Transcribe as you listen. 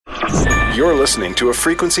You're listening to a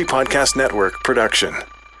Frequency Podcast Network production.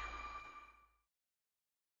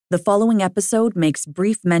 The following episode makes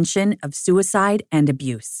brief mention of suicide and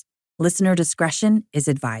abuse. Listener discretion is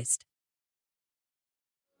advised.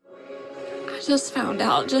 I just found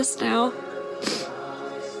out just now.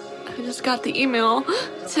 I just got the email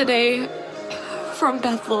today from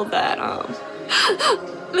Bethel that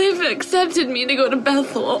they've accepted me to go to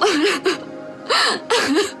Bethel.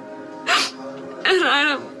 And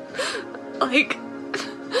I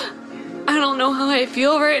don't know how I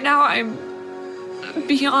feel right now. I'm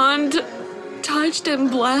beyond touched and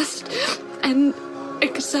blessed and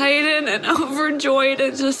excited and overjoyed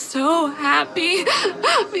and just so happy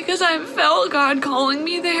because I felt God calling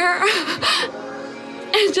me there.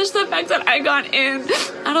 And just the fact that I got in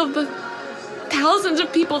out of the thousands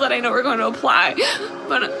of people that I know are going to apply.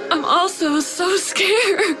 But I'm also so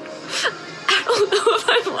scared. I don't know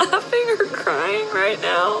if I'm laughing or crying right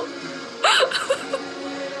now.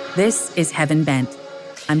 This is Heaven Bent.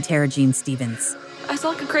 I'm Tara Jean Stevens. I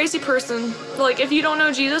sound like a crazy person. Like, if you don't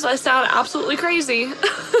know Jesus, I sound absolutely crazy.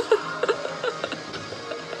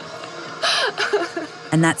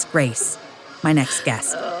 And that's Grace, my next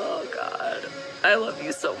guest. Oh, God. I love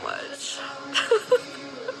you so much.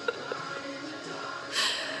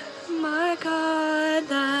 My God,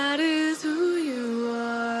 that is who you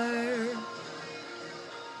are.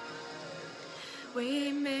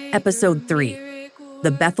 Episode 3,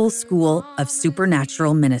 The Bethel School of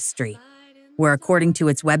Supernatural Ministry, where, according to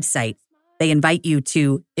its website, they invite you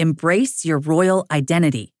to embrace your royal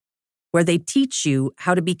identity, where they teach you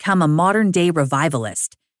how to become a modern-day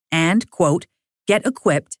revivalist and, quote, get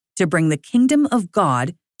equipped to bring the kingdom of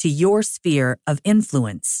God to your sphere of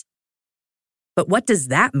influence. But what does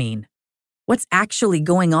that mean? What's actually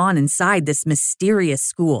going on inside this mysterious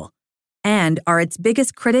school? And are its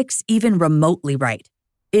biggest critics even remotely right?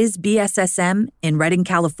 Is BSSM in Redding,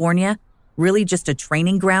 California, really just a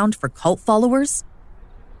training ground for cult followers?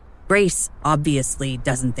 Grace obviously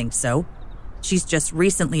doesn't think so. She's just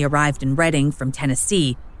recently arrived in Redding from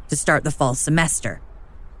Tennessee to start the fall semester.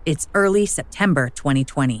 It's early September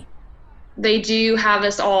 2020. They do have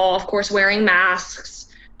us all, of course, wearing masks,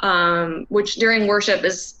 which during worship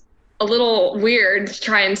is a little weird to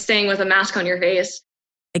try and sing with a mask on your face.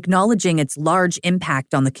 Acknowledging its large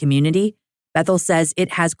impact on the community, Bethel says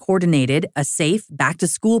it has coordinated a safe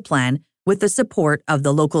back-to-school plan with the support of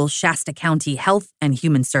the local Shasta County Health and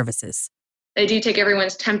Human Services. They do take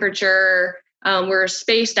everyone's temperature. We're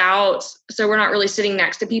spaced out, so we're not really sitting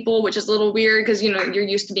next to people, which is a little weird because, you're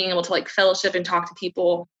used to being able to fellowship and talk to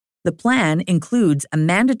people. The plan includes a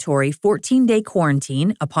mandatory 14-day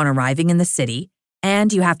quarantine upon arriving in the city,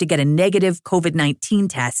 and you have to get a negative COVID-19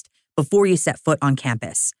 test before you set foot on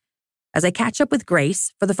campus. As I catch up with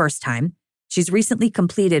Grace for the first time, she's recently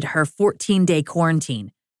completed her 14-day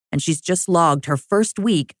quarantine, and she's just logged her first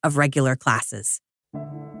week of regular classes.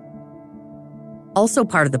 Also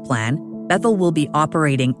part of the plan, Bethel will be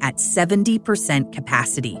operating at 70%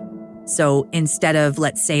 capacity. So instead of,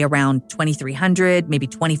 let's say, around 2,300, maybe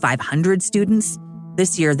 2,500 students,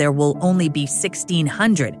 this year there will only be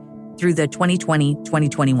 1,600 through the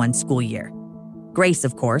 2020-2021 school year. Grace,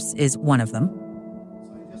 of course, is one of them.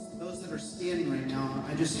 Those that are standing right now,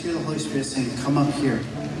 I just hear the Holy Spirit saying, come up here,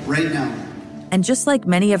 right now. And just like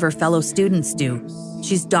many of her fellow students do,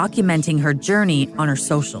 she's documenting her journey on her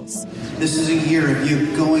socials. This is a year of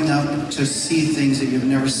you going up to see things that you've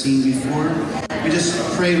never seen before. We just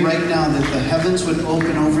pray right now that the heavens would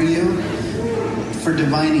open over you for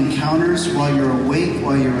divine encounters while you're awake,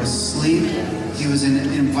 while you're asleep. He was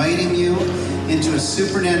inviting you into a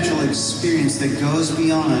supernatural experience that goes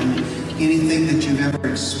beyond anything that you've ever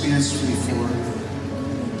experienced before.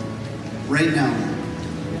 Right now,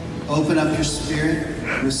 open up your spirit,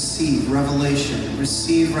 receive revelation,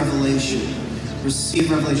 receive revelation, receive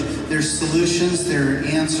revelation. There's solutions, there are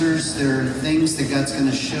answers, there are things that God's going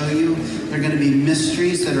to show you. There are going to be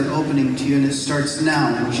mysteries that are opening to you, and it starts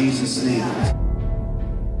now in Jesus' name.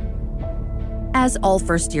 As all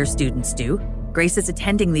first-year students do, Grace is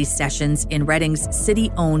attending these sessions in Redding's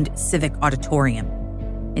city-owned Civic Auditorium.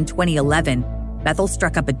 In 2011, Bethel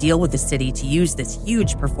struck up a deal with the city to use this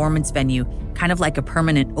huge performance venue kind of like a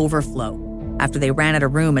permanent overflow after they ran out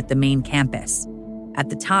of room at the main campus. At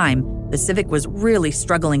the time, the Civic was really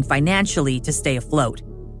struggling financially to stay afloat.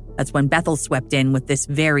 That's when Bethel swept in with this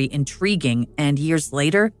very intriguing and, years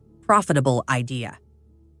later, profitable idea.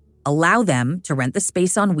 Allow them to rent the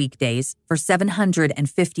space on weekdays for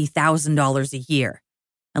 $750,000 a year,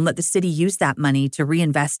 and let the city use that money to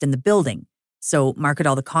reinvest in the building, so market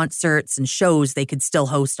all the concerts and shows they could still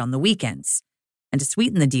host on the weekends. And to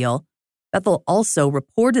sweeten the deal, Bethel also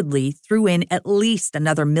reportedly threw in at least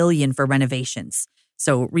another $1 million for renovations,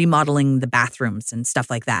 so remodeling the bathrooms and stuff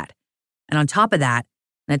like that. And on top of that,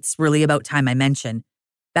 and it's really about time I mention,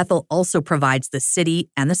 Bethel also provides the city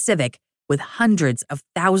and the Civic with hundreds of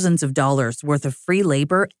thousands of dollars worth of free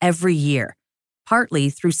labor every year, partly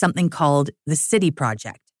through something called the City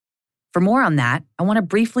Project. For more on that, I want to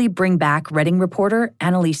briefly bring back Reading reporter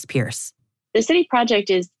Annalise Pierce. The City Project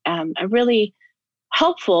is a really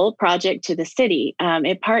helpful project to the city.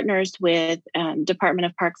 It partners with Department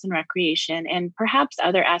of Parks and Recreation and perhaps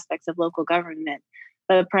other aspects of local government,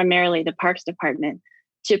 but primarily the Parks Department,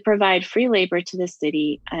 to provide free labor to the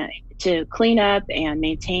city to clean up and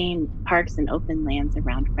maintain parks and open lands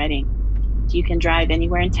around Reading. You can drive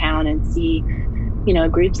anywhere in town and see,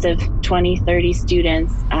 groups of 20, 30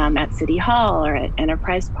 students at City Hall or at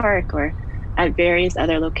Enterprise Park or at various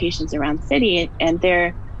other locations around the city. And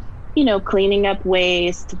they're, cleaning up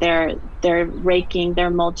waste, they're raking,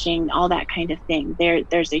 they're mulching, all that kind of thing.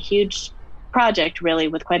 There's a huge project really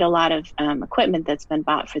with quite a lot of equipment that's been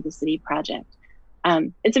bought for the City Project.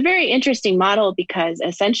 It's a very interesting model because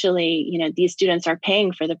essentially, these students are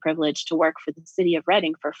paying for the privilege to work for the city of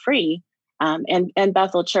Reading for free. And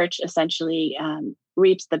Bethel Church essentially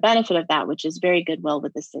reaps the benefit of that, which is very goodwill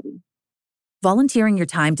with the city. Volunteering your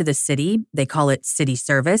time to the city, they call it city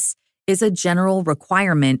service, is a general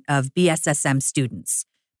requirement of BSSM students.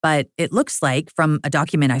 But it looks like, from a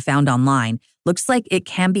document I found online, looks like it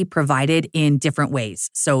can be provided in different ways.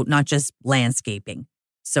 So not just landscaping.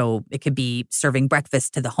 So it could be serving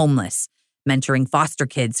breakfast to the homeless, mentoring foster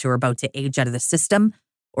kids who are about to age out of the system,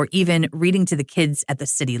 or even reading to the kids at the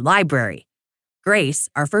city library. Grace,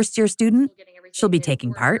 our first-year student, she'll be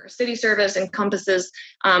taking part. City service encompasses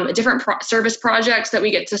different service projects that we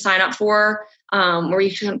get to sign up for, where you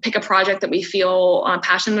can pick a project that we feel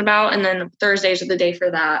passionate about, and then Thursdays are the day for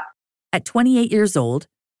that. At 28 years old,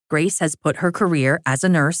 Grace has put her career as a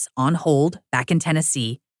nurse on hold back in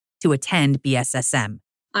Tennessee to attend BSSM.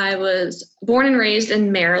 I was born and raised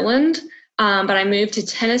in Maryland, but I moved to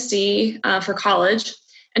Tennessee for college.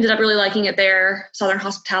 Ended up really liking it there, Southern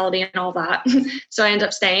hospitality and all that. So I ended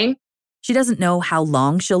up staying. She doesn't know how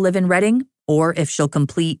long she'll live in Reading or if she'll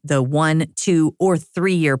complete the 1, 2, or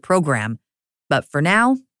 3-year program. But for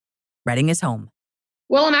now, Reading is home.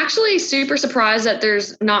 Well, I'm actually super surprised that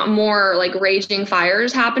there's not more raging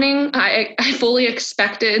fires happening. I fully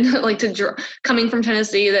expected coming from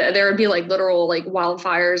Tennessee that there would be literal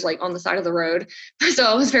wildfires on the side of the road. So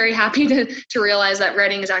I was very happy to realize that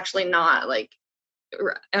Reading is actually not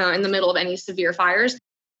in the middle of any severe fires.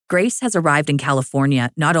 Grace has arrived in California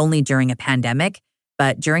not only during a pandemic,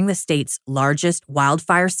 but during the state's largest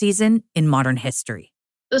wildfire season in modern history.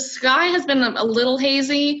 The sky has been a little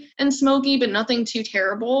hazy and smoky, but nothing too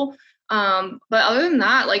terrible. But other than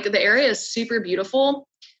that, the area is super beautiful.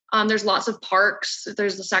 There's lots of parks.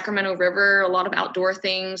 There's the Sacramento River, a lot of outdoor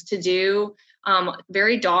things to do.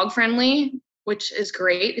 Very dog friendly, which is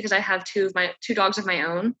great because I have two dogs of my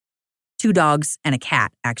own. 2 dogs and a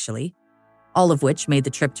cat, actually, all of which made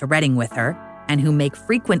the trip to Reading with her and who make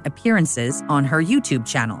frequent appearances on her YouTube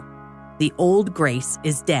channel. The Old Grace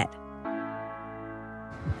is Dead.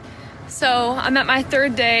 So I'm at my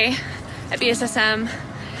 3rd day at BSSM,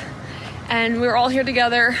 and we were all here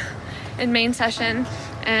together in main session,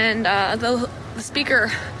 and the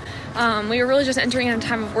speaker, we were really just entering in a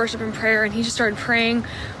time of worship and prayer, and he just started praying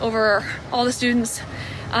over all the students,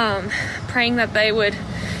 praying that they would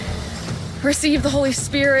receive the Holy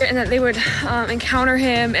Spirit and that they would encounter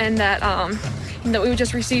him, and that we would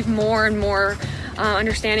just receive more and more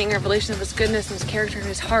understanding and revelation of his goodness and his character and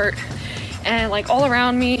his heart. And all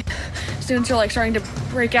around me, students are starting to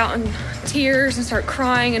break out in tears and start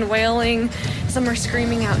crying and wailing. Some are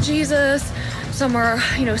screaming out Jesus. Some are,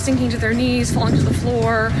 sinking to their knees, falling to the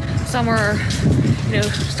floor. Some are,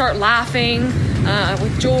 start laughing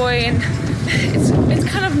with joy. And it's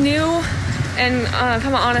kind of new and, if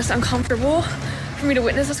I'm honest, uncomfortable for me to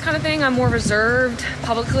witness this kind of thing. I'm more reserved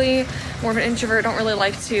publicly, more of an introvert. Don't really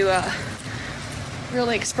like to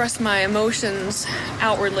really express my emotions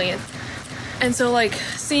outwardly. And so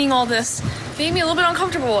seeing all this made me a little bit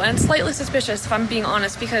uncomfortable and slightly suspicious, if I'm being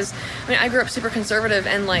honest, because I grew up super conservative,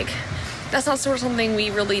 and that's not sort of something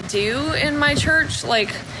we really do in my church.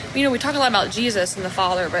 We talk a lot about Jesus and the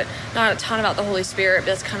Father, but not a ton about the Holy Spirit.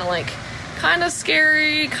 That's kind of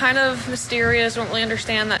scary, kind of mysterious. Don't really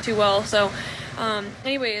understand that too well. So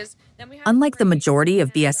anyways. Then we Unlike the majority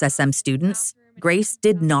of BSSM students, Grace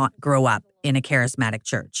did not grow up in a charismatic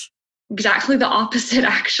church. Exactly the opposite,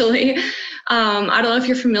 actually. I don't know if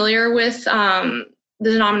you're familiar with the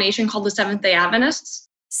denomination called the Seventh-day Adventists.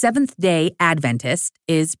 Seventh-day Adventist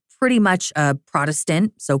is pretty much a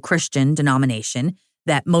Protestant, so Christian denomination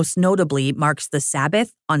that most notably marks the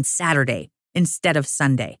Sabbath on Saturday instead of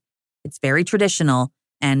Sunday. It's very traditional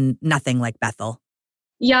and nothing like Bethel.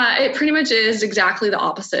 Yeah, it pretty much is exactly the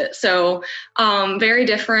opposite. So very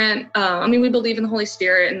different. We believe in the Holy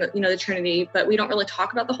Spirit and the Trinity, but we don't really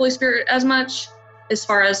talk about the Holy Spirit as much as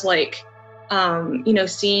far as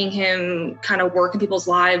seeing him kind of work in people's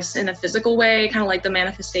lives in a physical way, kind of like the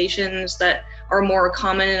manifestations that are more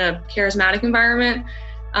common in a charismatic environment.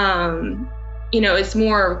 It's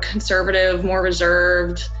more conservative, more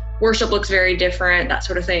reserved. Worship looks very different, that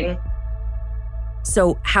sort of thing.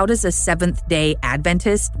 So how does a Seventh-day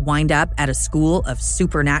Adventist wind up at a school of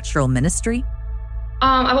supernatural ministry?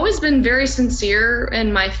 I've always been very sincere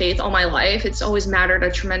in my faith all my life. It's always mattered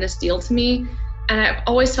a tremendous deal to me. And I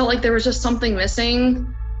always felt like there was just something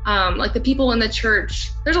missing. Like the people in the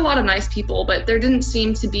church, there's a lot of nice people, but there didn't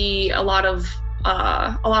seem to be a lot of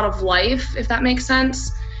life, if that makes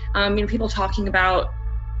sense. People talking about,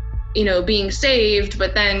 being saved,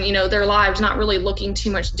 but then, their lives not really looking too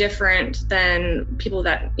much different than people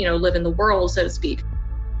that, live in the world, so to speak.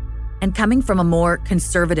 And coming from a more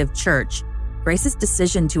conservative church, Grace's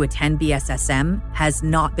decision to attend BSSM has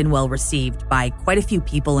not been well received by quite a few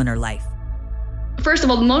people in her life. First of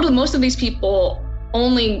all, most of these people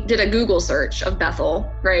only did a Google search of Bethel,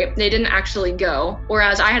 right? They didn't actually go.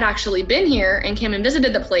 Whereas I had actually been here and came and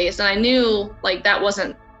visited the place, and I knew that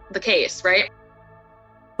wasn't the case, right?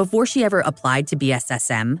 Before she ever applied to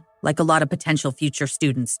BSSM, like a lot of potential future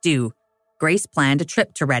students do, Grace planned a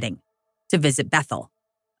trip to Redding to visit Bethel,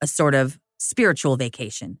 a sort of spiritual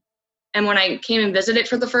vacation. And when I came and visited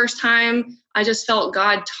for the first time, I just felt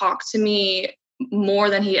God talk to me more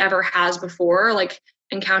than he ever has before,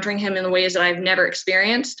 encountering him in ways that I've never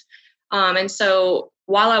experienced. And so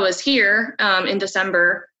while I was here in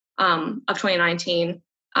December of 2019,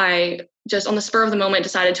 I just on the spur of the moment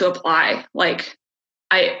decided to apply.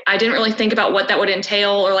 I didn't really think about what that would entail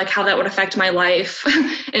or how that would affect my life,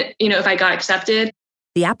 if I got accepted.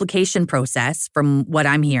 The application process, from what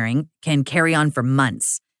I'm hearing, can carry on for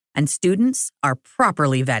months, and students are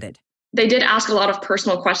properly vetted. They did ask a lot of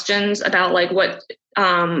personal questions about what,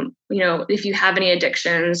 if you have any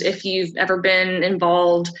addictions, if you've ever been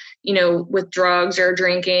involved, with drugs or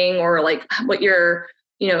drinking, or what you're,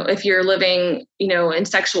 if you're living, in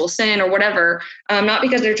sexual sin or whatever, not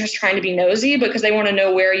because they're just trying to be nosy, but because they want to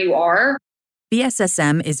know where you are.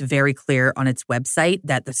 BSSM is very clear on its website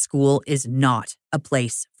that the school is not a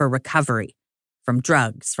place for recovery from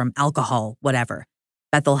drugs, from alcohol, whatever.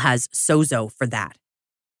 Bethel has Sozo for that.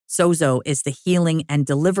 Sozo is the healing and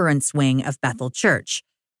deliverance wing of Bethel Church,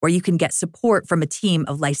 where you can get support from a team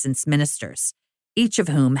of licensed ministers, each of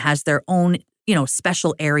whom has their own,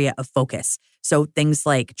 special area of focus. So things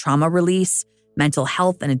like trauma release, mental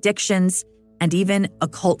health and addictions, and even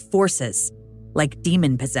occult forces like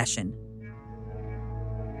demon possession.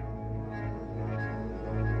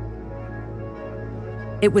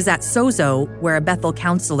 It was at Sozo where a Bethel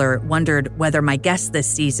counselor wondered whether my guest this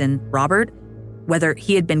season, Robert, whether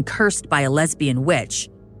he had been cursed by a lesbian witch.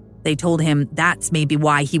 They told him that's maybe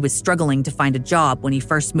why he was struggling to find a job when he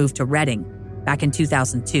first moved to Redding back in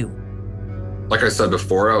 2002. Like I said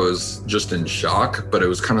before, I was just in shock, but it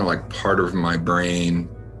was kind of part of my brain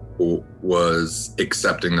was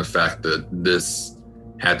accepting the fact that this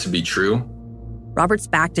had to be true. Robert's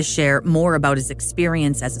back to share more about his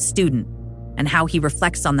experience as a student and how he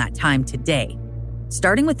reflects on that time today,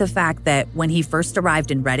 starting with the fact that when he first arrived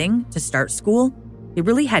in Redding to start school, he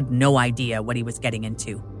really had no idea what he was getting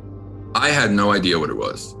into. I had no idea what it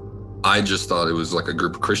was. I just thought it was a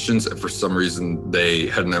group of Christians, and for some reason they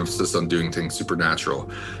had an emphasis on doing things supernatural.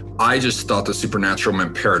 I just thought the supernatural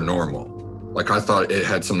meant paranormal. I thought it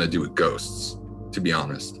had something to do with ghosts, to be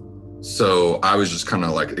honest. So I was just kind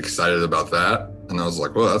of excited about that. And I was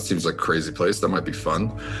like, well, that seems like a crazy place. That might be fun.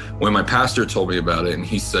 When my pastor told me about it and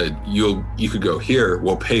he said, you could go here,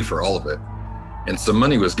 we'll pay for all of it. And some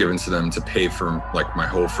money was given to them to pay for my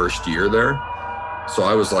whole first year there. So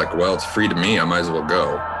I was like, well, it's free to me. I might as well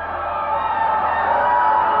go.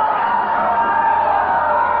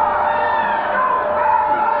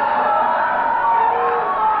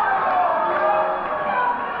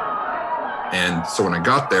 And so when I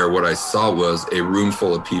got there, what I saw was a room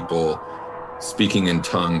full of people speaking in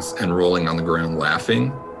tongues and rolling on the ground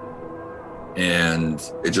laughing. And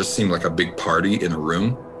it just seemed like a big party in a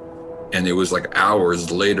room. And it was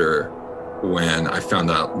hours later when I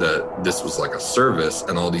found out that this was a service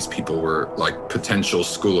and all these people were potential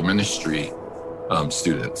school of ministry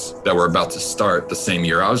students that were about to start the same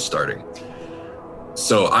year I was starting.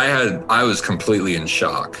 So I was completely in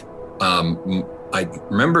shock. I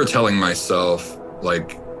remember telling myself,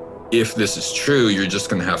 like, if this is true, you're just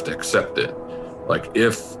going to have to accept it. Like,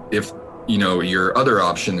 if your other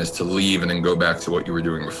option is to leave and then go back to what you were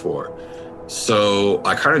doing before. So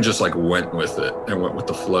I kind of just like went with it and went with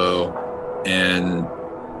the flow, and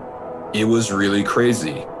it was really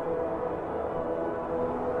crazy.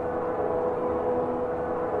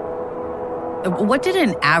 What did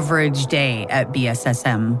an average day at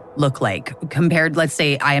BSSM look like compared, let's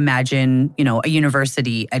say, I imagine, a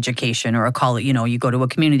university education or a college, you go to a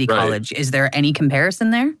community college. Is there any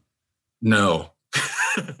comparison there? No.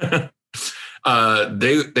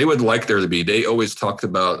 They would like there to be. They always talked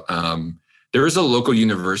about, there is a local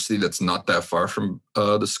university that's not that far from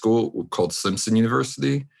the school called Simpson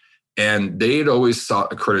University. And they had always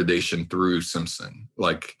sought accreditation through Simpson.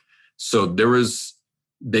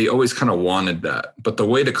 They always kind of wanted that. But the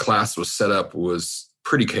way the class was set up was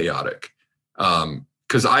pretty chaotic.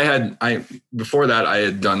 Because before that, I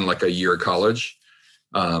had done like a year of college.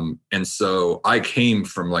 And so I came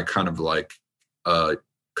from like kind of like a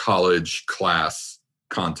college class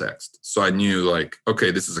context. So I knew like,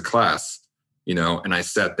 okay, this is a class, and I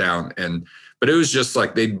sat down but it was just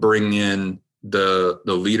like they'd bring in the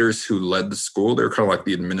leaders who led the school. They were kind of like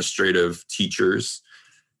the administrative teachers,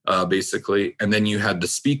 basically. And then you had the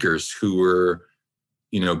speakers who were,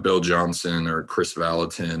 Bill Johnson or Chris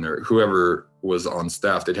Valentin or whoever was on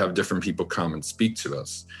staff. They'd have different people come and speak to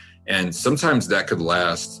us. And sometimes that could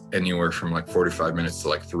last anywhere from like 45 minutes to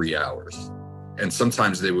like 3 hours. And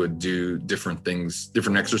sometimes they would do different things,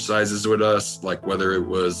 different exercises with us, like whether it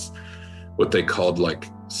was what they called like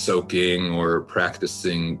soaking or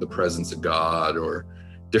practicing the presence of God or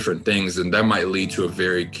different things. And that might lead to a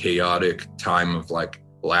very chaotic time of like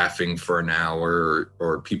laughing for an hour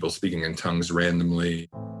or people speaking in tongues randomly.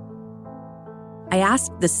 I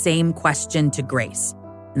asked the same question to Grace.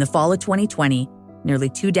 In the fall of 2020, nearly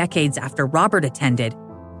 2 decades after Robert attended,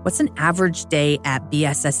 what's an average day at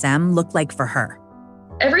BSSM look like for her?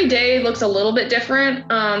 Every day looks a little bit different.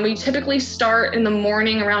 We typically start in the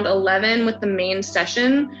morning around 11 with the main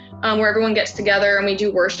session, where everyone gets together and we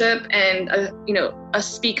do worship, and a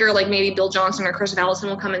speaker like maybe Bill Johnson or Chris Valentin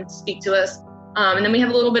will come and speak to us. And then we have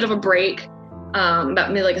a little bit of a break,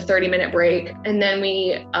 about maybe like a 30-minute break. And then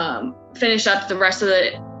we finish up the rest of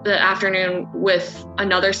the afternoon with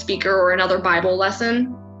another speaker or another Bible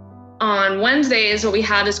lesson. On Wednesdays, what we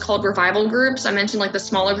have is called revival groups. I mentioned like the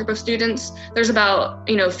smaller group of students. There's about,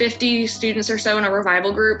 50 students or so in a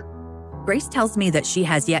revival group. Grace tells me that she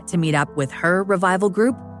has yet to meet up with her revival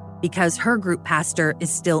group because her group pastor is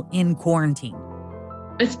still in quarantine.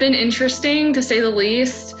 It's been interesting, to say the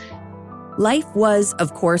least. Life was,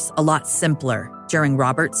 of course, a lot simpler during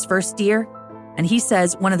Robert's first year. And he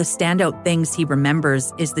says one of the standout things he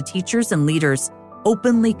remembers is the teachers and leaders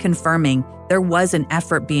openly confirming there was an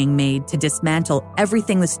effort being made to dismantle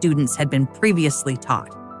everything the students had been previously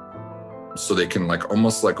taught. So they can like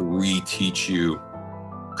almost like reteach you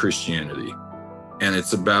Christianity. And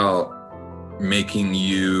it's about making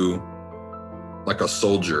you like a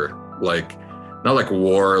soldier, like not like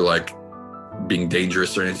war, like being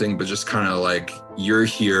dangerous or anything, but just kind of like you're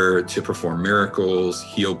here to perform miracles,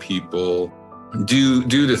 heal people, do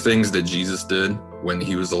the things that Jesus did when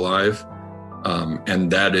he was alive.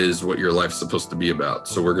 And that is what your life's supposed to be about.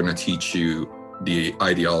 So we're going to teach you the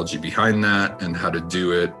ideology behind that and how to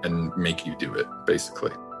do it and make you do it,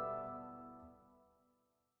 basically.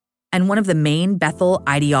 And one of the main Bethel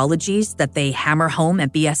ideologies that they hammer home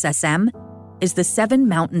at BSSM is the 7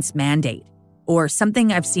 Mountains Mandate, or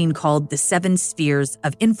something I've seen called the 7 Spheres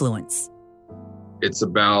of Influence. It's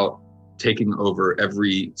about taking over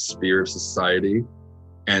every sphere of society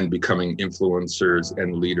and becoming influencers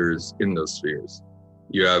and leaders in those spheres.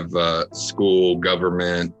 You have school,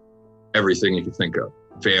 government, everything you can think of,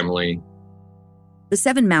 family. The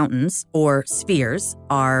 7 mountains, or spheres,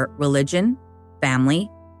 are religion, family,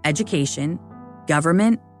 education,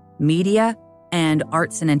 government, media, and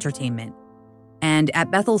arts and entertainment. And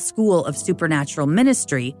at Bethel School of Supernatural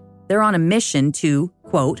Ministry, they're on a mission to,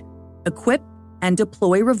 quote, equip and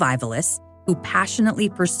deploy revivalists who passionately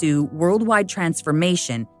pursue worldwide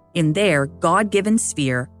transformation in their God-given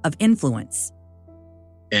sphere of influence.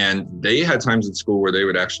 And they had times in school where they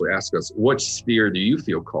would actually ask us, what sphere do you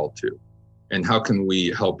feel called to? And how can we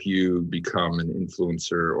help you become an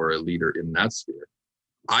influencer or a leader in that sphere?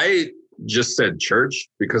 I just said church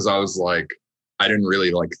because I was like, I didn't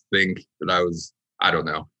really like think that I don't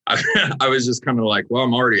know. I was just kind of like, well,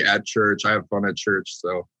 I'm already at church. I have fun at church.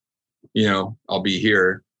 So, I'll be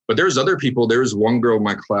here. But there's other people. There was one girl in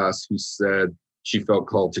my class who said she felt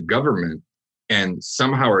called to government. And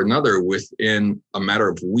somehow or another, within a matter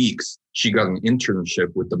of weeks, she got an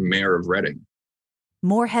internship with the mayor of Reading.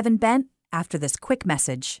 More Heaven Bent after this quick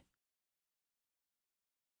message.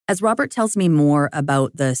 As Robert tells me more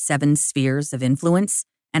about the 7 spheres of influence,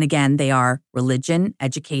 and again, they are religion,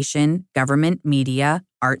 education, government, media,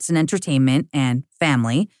 arts and entertainment, and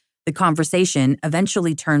family, the conversation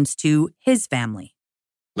eventually turns to his family.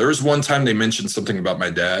 There was one time they mentioned something about my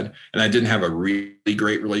dad, and I didn't have a really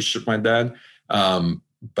great relationship with my dad,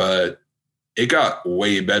 but it got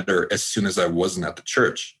way better as soon as I wasn't at the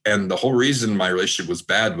church. And the whole reason my relationship was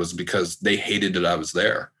bad was because they hated that I was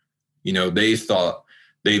there. You know, they've taught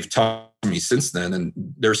me since then, and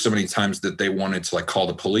there's so many times that they wanted to like call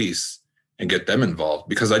the police and get them involved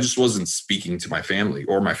because I just wasn't speaking to my family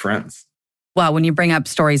or my friends. Well, when you bring up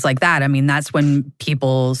stories like that, I mean, that's when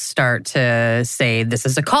people start to say this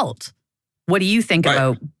is a cult. What do you think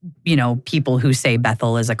about, people who say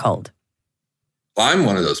Bethel is a cult? I'm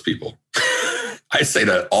one of those people. I say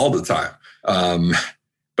that all the time.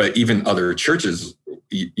 But even other churches,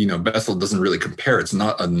 Bethel doesn't really compare. It's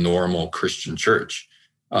not a normal Christian church.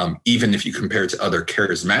 Even if you compare it to other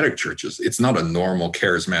charismatic churches, it's not a normal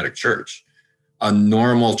charismatic church. A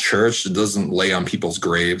normal church doesn't lay on people's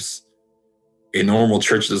graves. A normal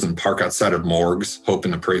church doesn't park outside of morgues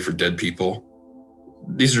hoping to pray for dead people.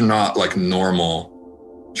 These are not like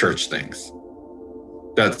normal church things.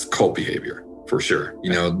 That's cult behavior for sure.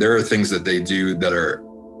 There are things that they do that are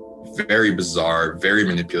very bizarre, very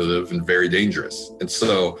manipulative, and very dangerous. And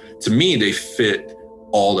so to me, they fit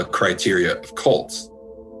all the criteria of cults.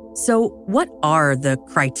 So what are the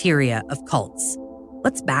criteria of cults?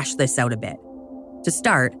 Let's bash this out a bit. To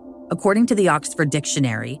start, according to the Oxford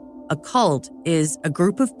Dictionary, a cult is a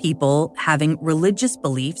group of people having religious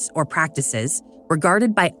beliefs or practices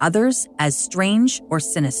regarded by others as strange or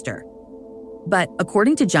sinister. But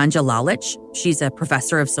according to Janja Lalich, she's a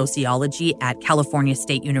professor of sociology at California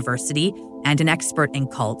State University and an expert in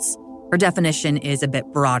cults, her definition is a bit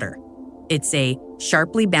broader. It's a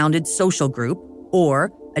sharply bounded social group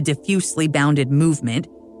or a diffusely bounded movement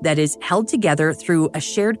that is held together through a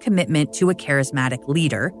shared commitment to a charismatic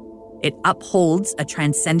leader. It upholds a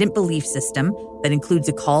transcendent belief system that includes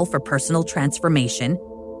a call for personal transformation,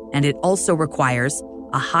 and it also requires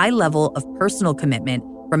a high level of personal commitment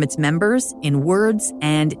from its members in words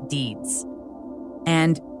and deeds.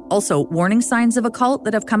 And also, warning signs of a cult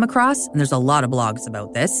that I've come across, and there's a lot of blogs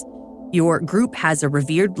about this. Your group has a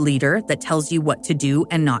revered leader that tells you what to do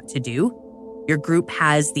and not to do. Your group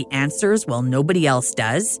has the answers while nobody else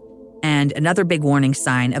does. And another big warning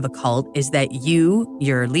sign of a cult is that you,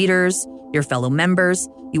 your leaders, your fellow members,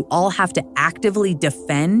 you all have to actively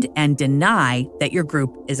defend and deny that your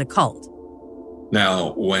group is a cult.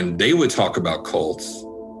 Now, when they would talk about cults,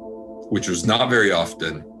 which was not very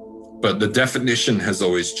often, but the definition has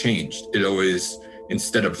always changed. It always,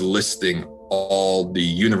 instead of listing all the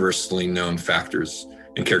universally known factors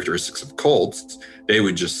and characteristics of cults, they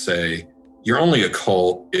would just say, you're only a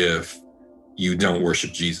cult if you don't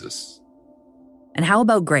worship Jesus. And how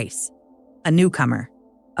about Grace, a newcomer,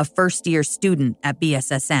 a first-year student at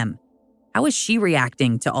BSSM? How is she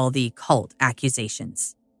reacting to all the cult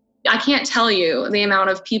accusations? I can't tell you the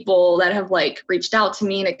amount of people that have reached out to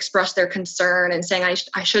me and expressed their concern and saying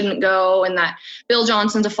I shouldn't go, and that Bill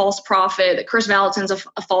Johnson's a false prophet, that Chris Valentin's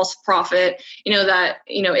a false prophet, that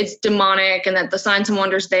it's demonic, and that the signs and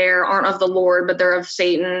wonders there aren't of the Lord, but they're of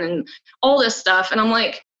Satan, and all this stuff. And I'm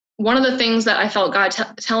like, one of the things that I felt God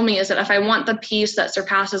tell me is that if I want the peace that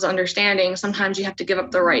surpasses understanding, sometimes you have to give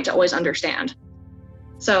up the right to always understand.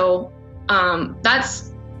 So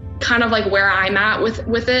that's kind of where I'm at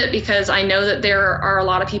with it, because I know that there are a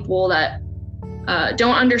lot of people that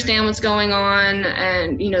don't understand what's going on,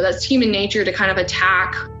 and that's human nature to kind of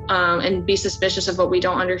attack and be suspicious of what we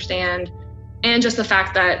don't understand. And just the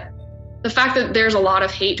fact that there's a lot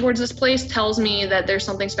of hate towards this place tells me that there's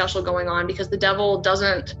something special going on, because the devil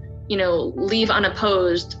doesn't leave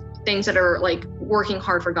unopposed things that are working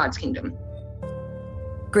hard for God's kingdom.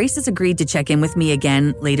 Grace has agreed to check in with me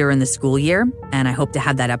again later in the school year, and I hope to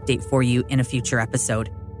have that update for you in a future episode.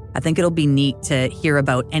 I think it'll be neat to hear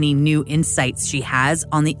about any new insights she has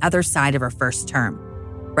on the other side of her first term.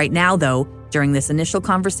 Right now, though, during this initial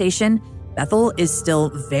conversation, Bethel is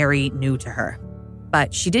still very new to her.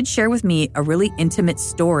 But she did share with me a really intimate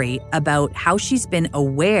story about how she's been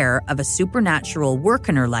aware of a supernatural work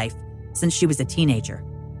in her life since she was a teenager.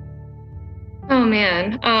 Oh,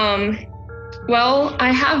 man. Well,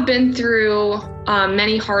 I have been through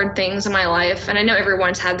many hard things in my life, and I know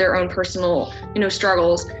everyone's had their own personal,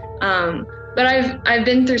 struggles. But I've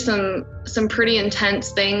been through some pretty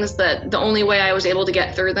intense things that the only way I was able to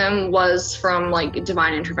get through them was from like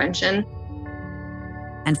divine intervention.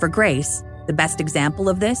 And for Grace, the best example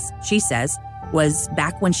of this, she says, was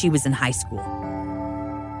back when she was in high school.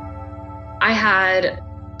 I had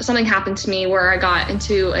something happen to me where I got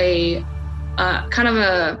into a kind of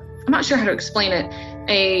I'm not sure how to explain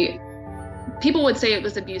it. People would say it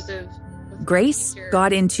was abusive. Grace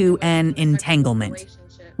got into an entanglement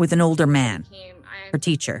with an older man, her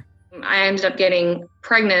teacher. I ended up getting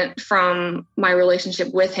pregnant from my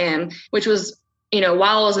relationship with him, which was, while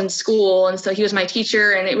I was in school. And so he was my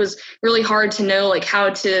teacher, and it was really hard to know like how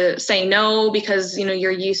to say no, because,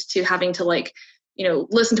 you're used to having to like,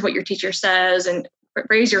 listen to what your teacher says and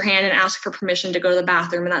raise your hand and ask for permission to go to the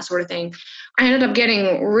bathroom and that sort of thing. I ended up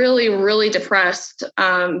getting really, really depressed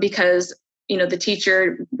because the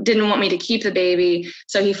teacher didn't want me to keep the baby,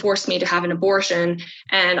 so he forced me to have an abortion.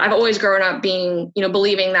 And I've always grown up being,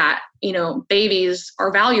 believing that, babies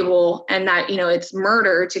are valuable, and that, it's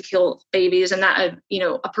murder to kill babies, and that,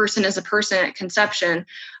 a person is a person at conception.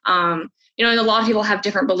 And a lot of people have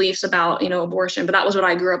different beliefs about, abortion, but that was what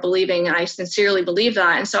I grew up believing, and I sincerely believed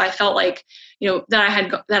that. And so I felt like, that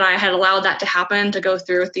I had allowed that to happen, to go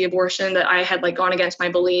through with the abortion, that I had like gone against my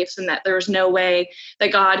beliefs, and that there was no way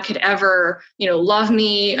that God could ever, love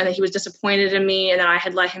me, and that he was disappointed in me, and that I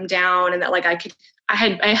had let him down, and that like I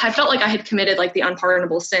felt like I had committed like the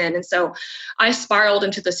unpardonable sin. And so I spiraled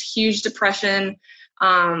into this huge depression.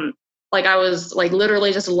 Like I was like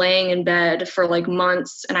literally just laying in bed for like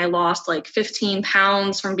months, and I lost like 15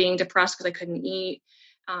 pounds from being depressed because I couldn't eat.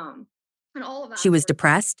 And all of that. She was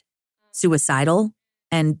depressed, suicidal,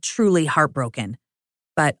 and truly heartbroken.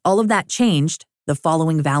 But all of that changed the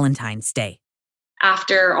following Valentine's Day.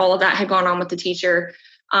 After all of that had gone on with the teacher,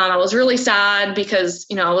 I was really sad because,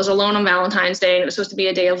 I was alone on Valentine's Day, and it was supposed to be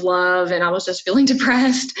a day of love, and I was just feeling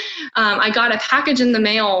depressed. I got a package in the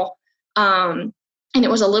mail, and it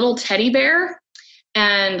was a little teddy bear.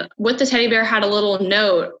 And with the teddy bear had a little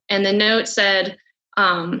note, and the note said,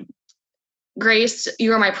 Grace,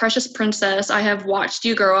 you are my precious princess. I have watched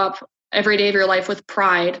you grow up every day of your life with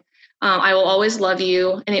pride. I will always love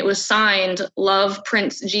you. And it was signed, Love,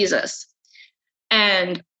 Prince Jesus.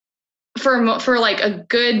 And for like a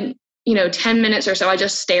good, 10 minutes or so, I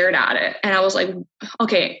just stared at it. And I was like,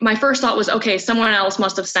 okay, my first thought was, okay, someone else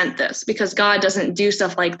must have sent this, because God doesn't do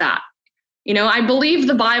stuff like that. I believe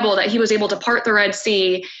the Bible that he was able to part the Red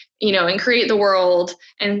Sea, and create the world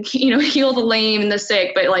and, heal the lame and the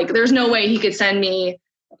sick. But like, there's no way he could send me,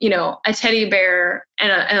 a teddy bear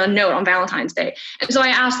and a note on Valentine's Day. And so I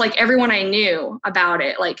asked like everyone I knew about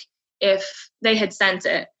it, like if they had sent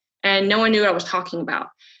it, and no one knew what I was talking about,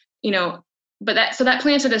 but that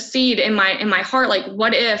planted a seed in my heart. Like,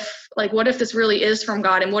 what if this really is from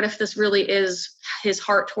God? And what if this really is his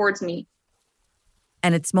heart towards me?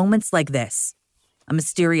 And it's moments like this, a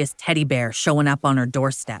mysterious teddy bear showing up on her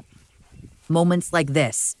doorstep. Moments like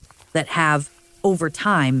this that have, over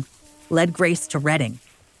time, led Grace to Redding,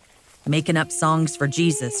 making up songs for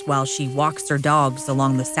Jesus while she walks her dogs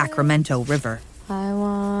along the Sacramento River. I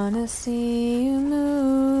wanna see you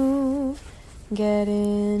move, get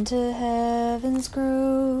into heaven's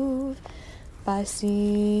groove, by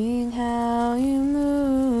seeing how you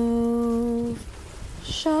move.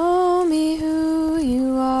 Show me who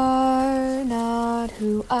you are, not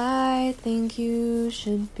who I think you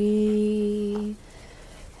should be.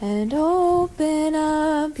 And open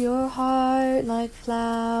up your heart like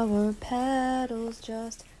flower petals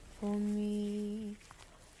just for me.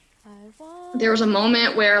 There was a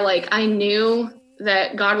moment where like I knew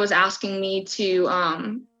that God was asking me to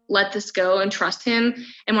let this go and trust him.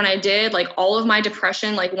 And when I did, like all of my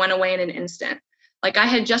depression like went away in an instant. Like I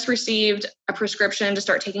had just received a prescription to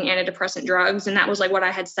start taking antidepressant drugs. And that was like what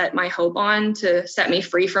I had set my hope on to set me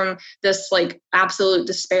free from this like absolute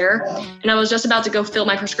despair. And I was just about to go fill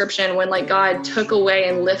my prescription when like God took away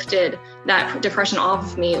and lifted that depression off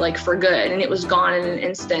of me like for good. And it was gone in an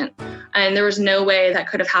instant. And there was no way that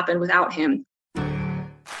could have happened without him.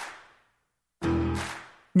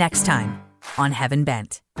 Next time on Heaven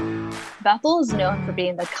Bent. Bethel is known for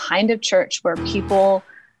being the kind of church where people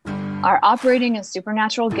are operating in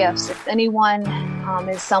supernatural gifts. If anyone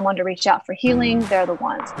is someone to reach out for healing, they're the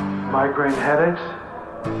ones. Migraine headaches,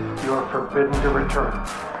 you are forbidden to return.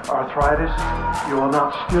 Arthritis, you will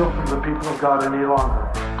not steal from the people of God any longer.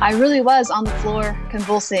 I really was on the floor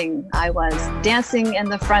convulsing. I was dancing in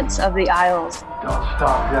the fronts of the aisles. Don't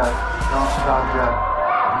stop yet. Don't stop yet.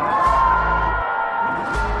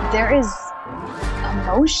 There is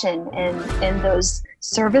emotion in those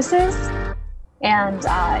services and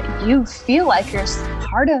you feel like you're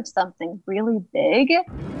part of something really big,